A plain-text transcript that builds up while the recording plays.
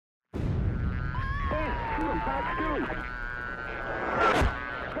Good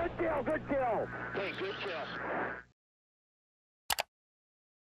kill, good kill. Hey, good kill.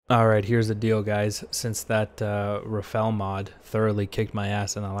 Alright, here's the deal, guys. Since that Rafale mod thoroughly kicked my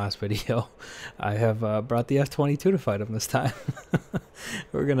ass in the last video, I have brought the F-22 to fight him this time.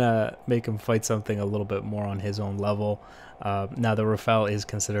 We're gonna make him fight something a little bit more on his own level. Now, the Rafale is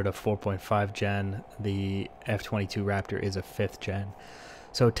considered a 4.5 gen. The F-22 Raptor is a 5th gen.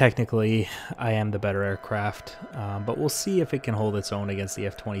 So technically, I am the better aircraft, but we'll see if it can hold its own against the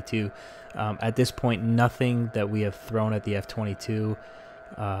F-22. At this point, nothing that we have thrown at the F-22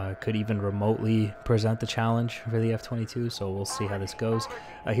 could even remotely present the challenge for the F-22, so we'll see how this goes.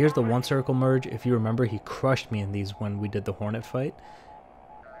 Here's the one circle merge. If you remember, he crushed me in these when we did the Hornet fight,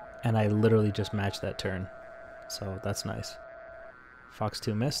 and I literally just matched that turn, so that's nice. Fox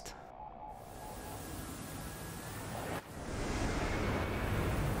 2 missed.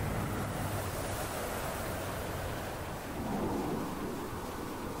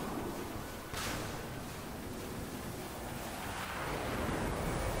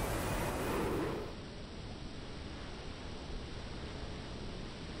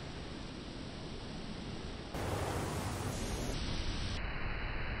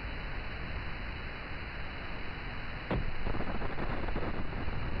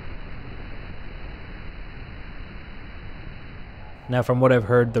 Now, from what I've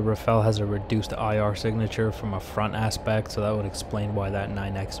heard, the Rafale has a reduced IR signature from a front aspect, so that would explain why that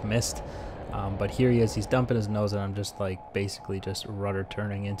 9X missed. But here he is, he's dumping his nose, and I'm just like basically just rudder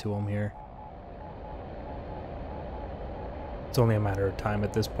turning into him here. It's only a matter of time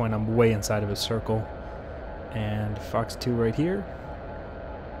at this point. I'm way inside of his circle. And Fox 2 right here.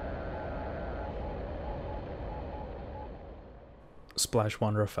 Splash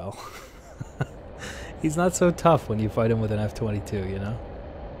 1 Rafale. He's not so tough when you fight him with an F-22, you know?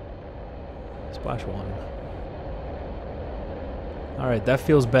 Splash 1. Alright, that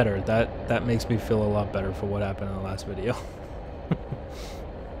feels better. That makes me feel a lot better for what happened in the last video.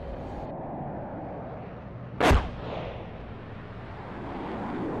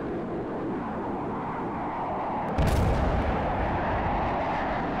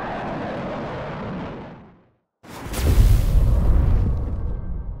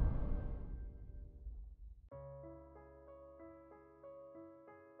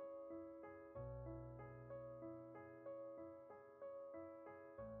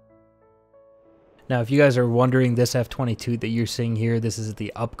 Now, if you guys are wondering, this F-22 that you're seeing here, this is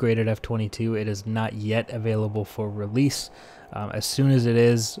the upgraded F-22. It is not yet available for release. As soon as it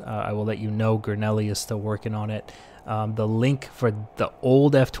is, I will let you know. Gurnelli is still working on it. The link for the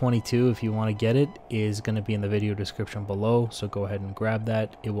old F-22, if you want to get it, is going to be in the video description below, so go ahead and grab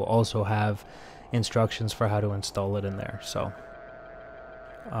that. It will also have instructions for how to install it in there. So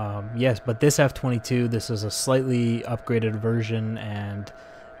yes, but this F-22, this is a slightly upgraded version, and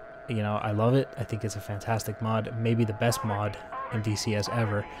you know, I love it. I think it's a fantastic mod, maybe the best mod in DCS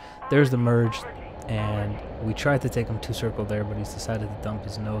ever. There's the merge, and we tried to take him 2-circle there, but he's decided to dump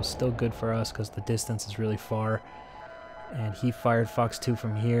his nose. Still good for us because the distance is really far. And he fired Fox 2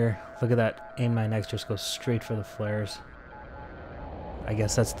 from here. Look at that. Aim 9X just goes straight for the flares. I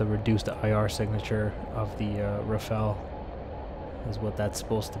guess that's the reduced IR signature of the Rafale, is what that's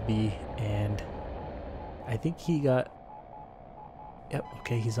supposed to be. And I think he got... Yep,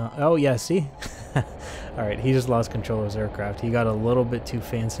 okay, he's on. Oh, yeah, see? Alright, he just lost control of his aircraft. He got a little bit too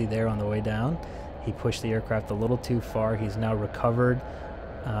fancy there on the way down. He pushed the aircraft a little too far. He's now recovered,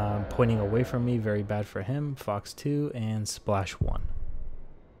 pointing away from me. Very bad for him. Fox 2 and Splash 1.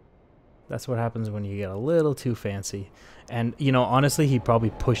 That's what happens when you get a little too fancy. And, you know, honestly, he probably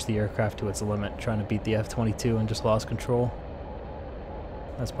pushed the aircraft to its limit, trying to beat the F-22 and just lost control.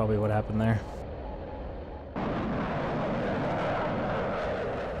 That's probably what happened there.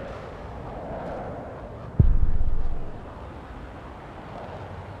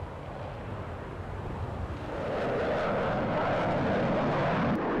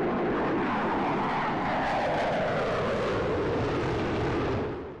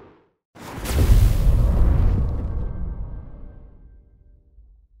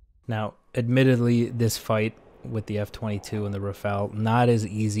 Now, admittedly, this fight with the F-22 and the Rafale, not as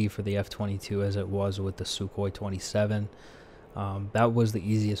easy for the F-22 as it was with the Sukhoi 27. That was the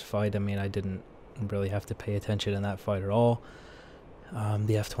easiest fight. I mean, I didn't really have to pay attention in that fight at all.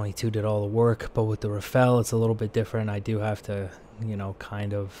 The F-22 did all the work, but with the Rafale, it's a little bit different. I do have to, you know,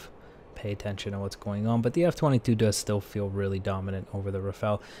 kind of pay attention to what's going on, but the F-22 does still feel really dominant over the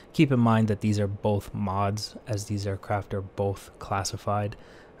Rafale. Keep in mind that these are both mods, as these aircraft are both classified.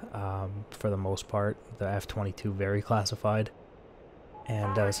 For the most part, the F-22 very classified,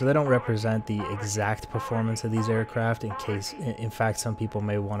 And so they don't represent the exact performance of these aircraft, in fact, some people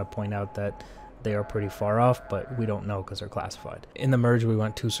may want to point out that they are pretty far off, but we don't know because they're classified. In the merge, we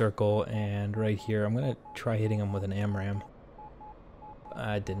went 2-circle, and right here, I'm going to try hitting him with an AMRAAM.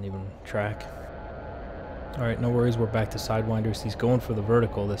 I didn't even track. All right, no worries, we're back to Sidewinders. He's going for the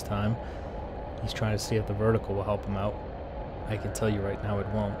vertical this time. He's trying to see if the vertical will help him out. I can tell you right now it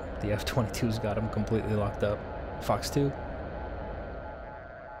won't. The F-22's got him completely locked up. Fox 2.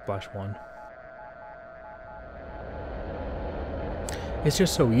 Flash 1. It's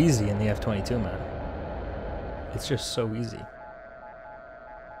just so easy in the F-22, man. It's just so easy.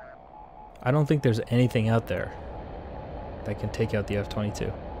 I don't think there's anything out there that can take out the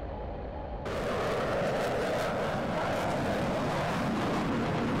F-22.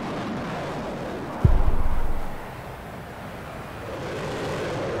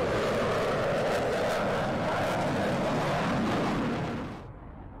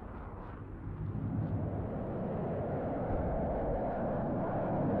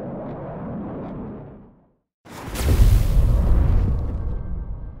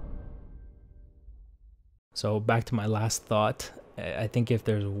 So back to my last thought, I think if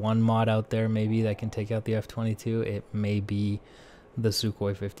there's one mod out there maybe that can take out the F-22, it may be the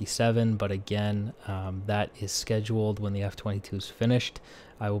Sukhoi 57, but again, that is scheduled when the F-22 is finished.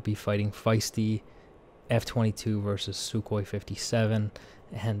 I will be fighting feisty F-22 versus Sukhoi 57,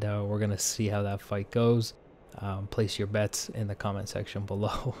 and we're going to see how that fight goes. Place your bets in the comment section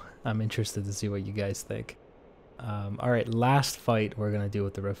below. I'm interested to see what you guys think. All right, last fight we're going to do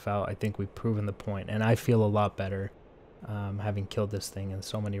with the Rafale. I think we've proven the point, and I feel a lot better having killed this thing in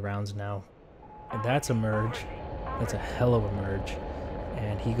so many rounds now. And that's a merge. That's a hell of a merge.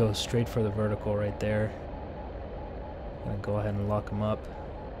 And he goes straight for the vertical right there. I'm going to go ahead and lock him up.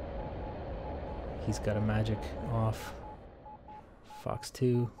 He's got a magic off. Fox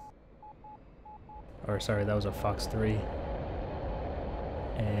 2. Or sorry, that was a Fox 3.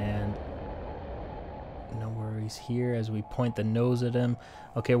 And no worries here as we point the nose at him.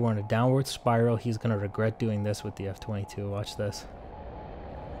 Okay, we're in a downward spiral. He's going to regret doing this with the F-22. Watch this.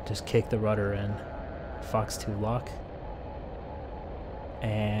 Just kick the rudder in. Fox 2 lock.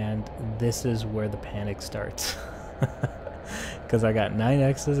 And this is where the panic starts. Because I got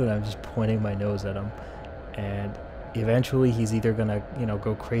 9Xs and I'm just pointing my nose at him. And eventually he's either going to,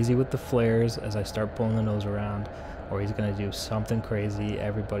 go crazy with the flares as I start pulling the nose around, or he's going to do something crazy.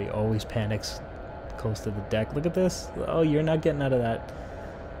 Everybody always panics close to the deck. Look at this. Oh, you're not getting out of that.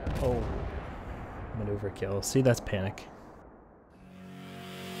 Oh, maneuver kill. See, that's panic.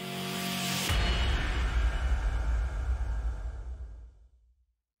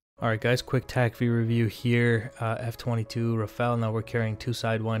 Alright guys, quick Tacview review here. F-22 Rafale. Now we're carrying 2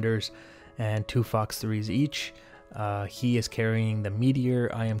 Sidewinders and 2 Fox 3s each. He is carrying the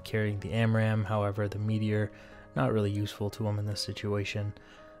Meteor. I am carrying the AMRAAM. However, the Meteor, not really useful to him in this situation.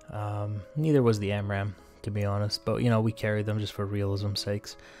 Neither was the AMRAAM, to be honest, but we carried them just for realism's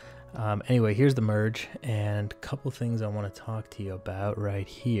sakes. Anyway, here's the merge, and a couple things I want to talk to you about right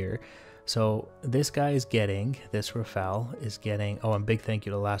here. So this guy is getting, this Rafale is getting, oh, and big thank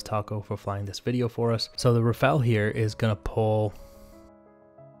you to Last Taco for flying this video for us. So the Rafale here is gonna pull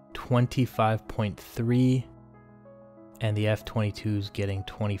 25.3, and the F-22 is getting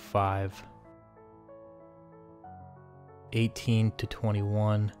 25. 18 to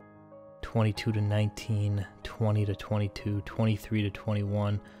 21, 22 to 19, 20 to 22, 23 to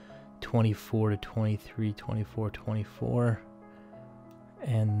 21, 24 to 23, 24, 24,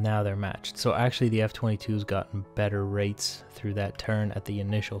 and now they're matched. So actually the F-22's gotten better rates through that turn at the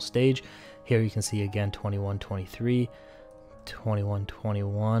initial stage. Here you can see again 21, 23, 21,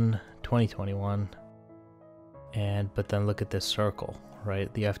 21, 20, 21, but then look at this circle,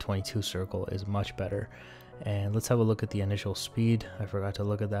 right? The F-22 circle is much better. And let's have a look at the initial speed. I forgot to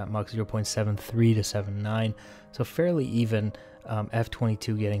look at that. Mach 0.73 to 7.9. So fairly even.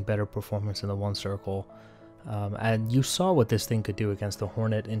 F-22 getting better performance in the one circle. And you saw what this thing could do against the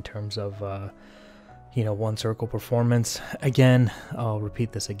Hornet in terms of, one circle performance. Again, I'll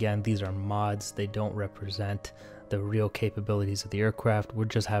repeat this again. These are mods. They don't represent the real capabilities of the aircraft. We're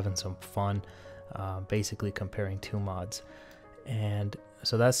just having some fun, basically comparing 2 mods. And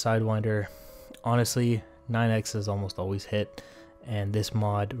so that Sidewinder, honestly, 9Xs almost always hit, and this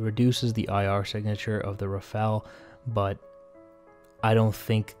mod reduces the IR signature of the Rafale, but I don't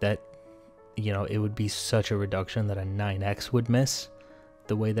think that, it would be such a reduction that a 9X would miss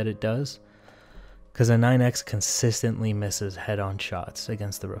the way that it does, because a 9X consistently misses head-on shots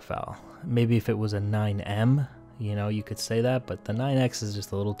against the Rafale. Maybe if it was a 9M, you could say that, but the 9X is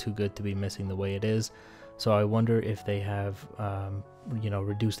just a little too good to be missing the way it is. So I wonder if they have, you know,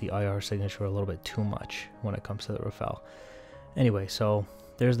 reduced the IR signature a little bit too much when it comes to the Rafale. Anyway, so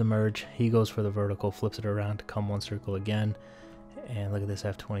there's the merge. He goes for the vertical, flips it around to come one circle again. And look at this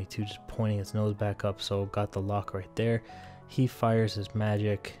F-22 just pointing its nose back up, so got the lock right there. He fires his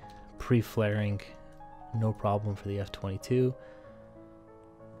magic, pre-flaring, no problem for the F-22.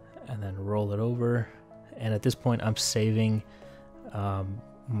 And then roll it over. And at this point, I'm saving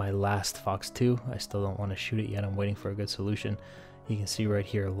my last Fox 2. I still don't want to shoot it yet. I'm waiting for a good solution. You can see right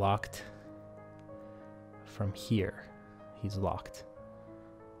here, locked from here. He's locked.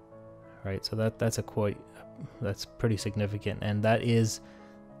 Right, so that's pretty significant, and that is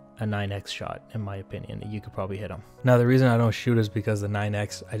a 9x shot in my opinion. You could probably hit him. Now the reason I don't shoot is because the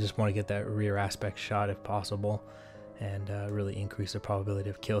 9x, I just want to get that rear aspect shot if possible, and really increase the probability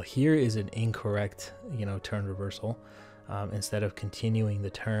of kill. Here is an incorrect, you know, turn reversal. Instead of continuing the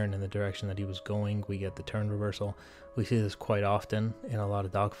turn in the direction that he was going, we get the turn reversal. We see this quite often in a lot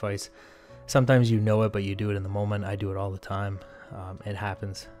of dogfights. Sometimes you know it, but you do it in the moment. I do it all the time. It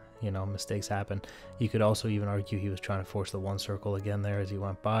happens. You know, mistakes happen. You could also even argue he was trying to force the one circle again there as he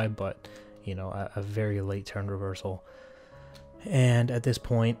went by, but, you know, a very late turn reversal. And at this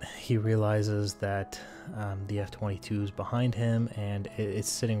point, he realizes that the F-22 is behind him, and it's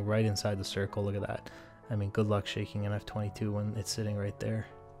sitting right inside the circle. Look at that. I mean, good luck shaking an F-22 when it's sitting right there.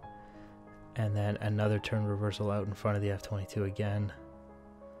 And then another turn reversal out in front of the F-22 again.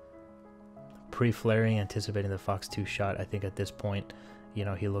 Pre-flaring, anticipating the Fox 2 shot. I think at this point, you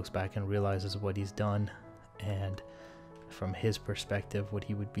know, he looks back and realizes what he's done, and from his perspective, what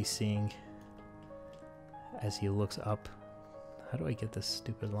he would be seeing as he looks up. How do I get this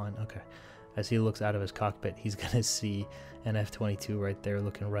stupid line? Okay. As he looks out of his cockpit, he's going to see an F-22 right there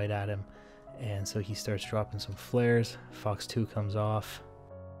looking right at him. And so he starts dropping some flares. Fox 2 comes off.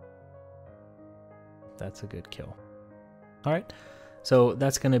 That's a good kill. All right. So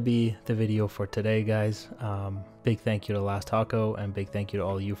that's going to be the video for today, guys. Big thank you to Last Taco, and big thank you to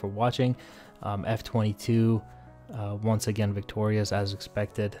all of you for watching. F-22, once again victorious as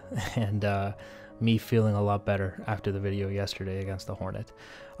expected, and me feeling a lot better after the video yesterday against the Hornet.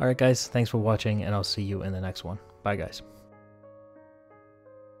 All right, guys, thanks for watching, and I'll see you in the next one. Bye, guys.